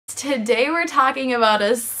Today we're talking about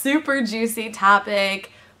a super juicy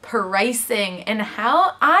topic, pricing, and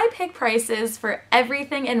how I pick prices for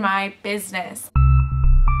everything in my business.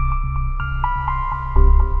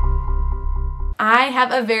 I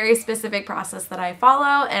have a very specific process that I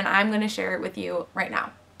follow, and I'm going to share it with you right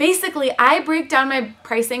now. Basically, I break down my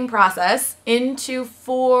pricing process into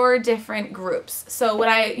 4 different groups. So what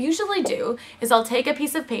I usually do is I'll take a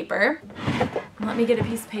piece of paper. Let me get a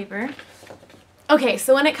piece of paper. Okay,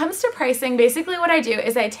 so when it comes to pricing, basically what I do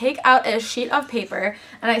is I take out a sheet of paper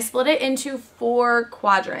and I split it into 4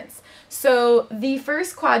 quadrants. So the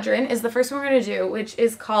first quadrant is the first one we're going to do, which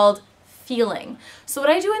is called feeling. So what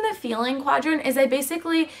I do in the feeling quadrant is I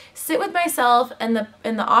basically sit with myself and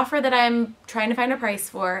the offer that I'm trying to find a price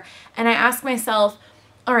for, and I ask myself,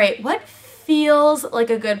 all right, what feels like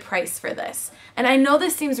a good price for this? And I know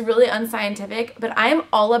this seems really unscientific, but I'm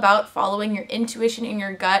all about following your intuition and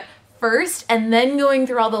your gut first and then going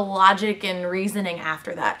through all the logic and reasoning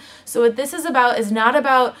after that. So what this is about is not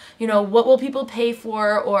about, what will people pay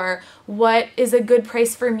for or what is a good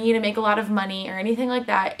price for me to make a lot of money or anything like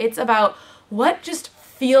that. It's about what just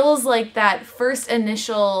feels like that first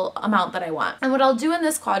initial amount that I want. And what I'll do in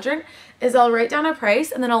this quadrant is I'll write down a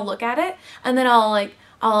price and then I'll look at it and then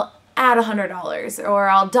I'll add $100 or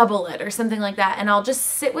I'll double it or something like that, and I'll just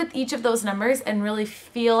sit with each of those numbers and really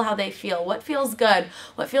feel how they feel. What feels good?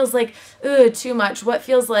 What feels like, too much? What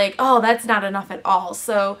feels like, oh, that's not enough at all?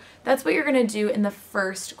 So that's what you're gonna do in the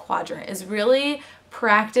first quadrant, is really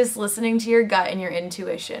practice listening to your gut and your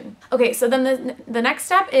intuition. Okay, so then the next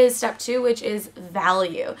step is step 2, which is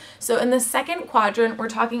value. So in the second quadrant, we're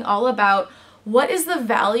talking all about what is the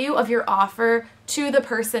value of your offer to the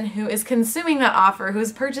person who is consuming that offer,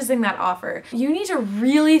 who's purchasing that offer. You need to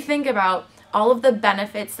really think about all of the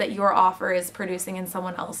benefits that your offer is producing in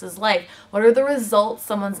someone else's life. What are the results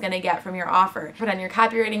someone's gonna get from your offer? Put on your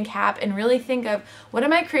copywriting cap and really think of, what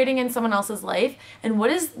am I creating in someone else's life, and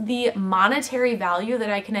what is the monetary value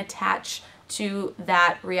that I can attach to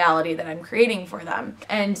that reality that I'm creating for them.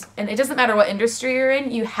 And it doesn't matter what industry you're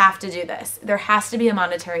in, you have to do this. There has to be a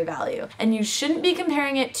monetary value. And you shouldn't be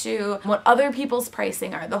comparing it to what other people's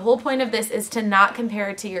pricing are. The whole point of this is to not compare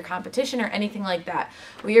it to your competition or anything like that.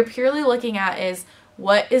 What you're purely looking at is,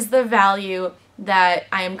 what is the value that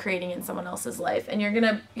I am creating in someone else's life, and you're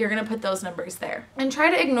gonna put those numbers there. And try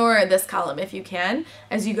to ignore this column if you can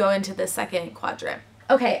as you go into the second quadrant.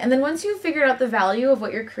 Okay, and then once you've figured out the value of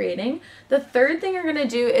what you're creating, the third thing you're gonna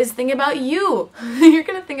do is think about you. You're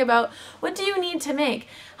gonna think about, what do you need to make?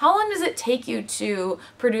 How long does it take you to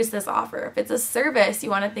produce this offer? If it's a service, you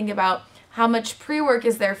wanna think about, how much pre-work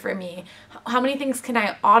is there for me? How many things can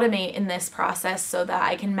I automate in this process so that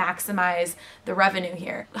I can maximize the revenue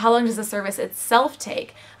here? How long does the service itself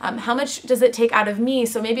take? How much does it take out of me?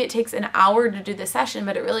 So maybe it takes an hour to do the session,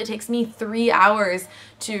 but it really takes me 3 hours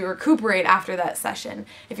to recuperate after that session.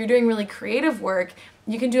 If you're doing really creative work,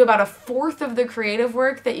 you can do about 1/4 of the creative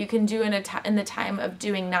work that you can do in the time of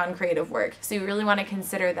doing non-creative work. So you really want to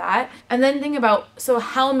consider that. And then think about, so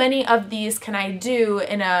how many of these can I do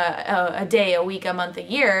in a day, a week, a month, a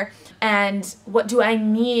year? And what do I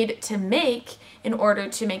need to make in order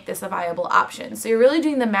to make this a viable option? So you're really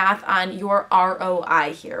doing the math on your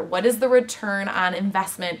ROI here. What is the return on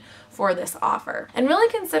investment for this offer? And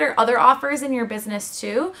really consider other offers in your business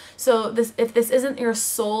too. So if this isn't your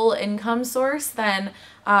sole income source, then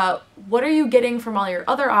what are you getting from all your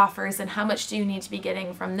other offers, and how much do you need to be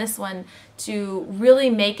getting from this one to really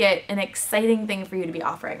make it an exciting thing for you to be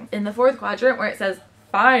offering? In the fourth quadrant, where it says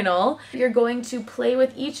final, you're going to play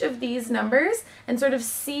with each of these numbers and sort of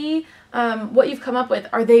see what you've come up with.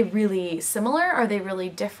 Are they really similar? Are they really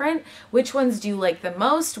different? Which ones do you like the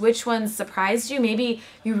most? Which ones surprised you? Maybe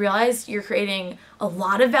you realized you're creating a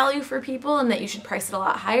lot of value for people and that you should price it a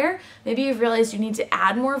lot higher. Maybe you've realized you need to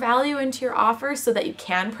add more value into your offer so that you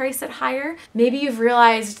can price it higher. Maybe you've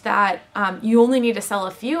realized that you only need to sell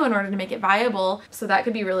a few in order to make it viable, so that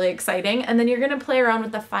could be really exciting. And then you're gonna play around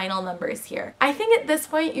with the final numbers here. I think at this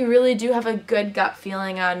point you really do have a good gut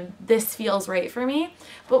feeling on, this feels right for me.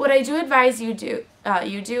 But what I do advise you do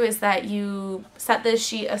is that you set this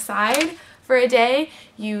sheet aside for a day,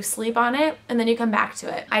 you sleep on it, and then you come back to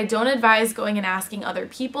it. I don't advise going and asking other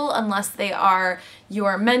people unless they are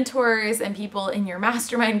your mentors and people in your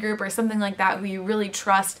mastermind group or something like that who you really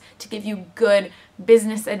trust to give you good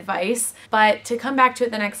business advice, but to come back to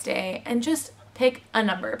it the next day and just pick a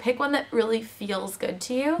number. Pick one that really feels good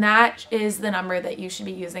to you. That is the number that you should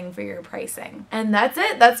be using for your pricing. And that's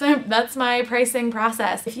it. That's my pricing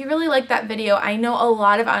process. If you really like that video, I know a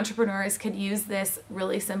lot of entrepreneurs could use this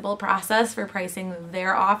really simple process for pricing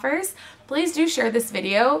their offers. Please do share this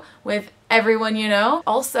video with everyone you know.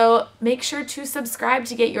 Also, make sure to subscribe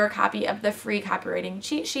to get your copy of the free copywriting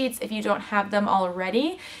cheat sheets if you don't have them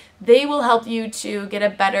already. They will help you to get a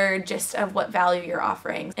better gist of what value you're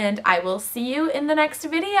offering. And I will see you in the next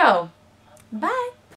video. Bye!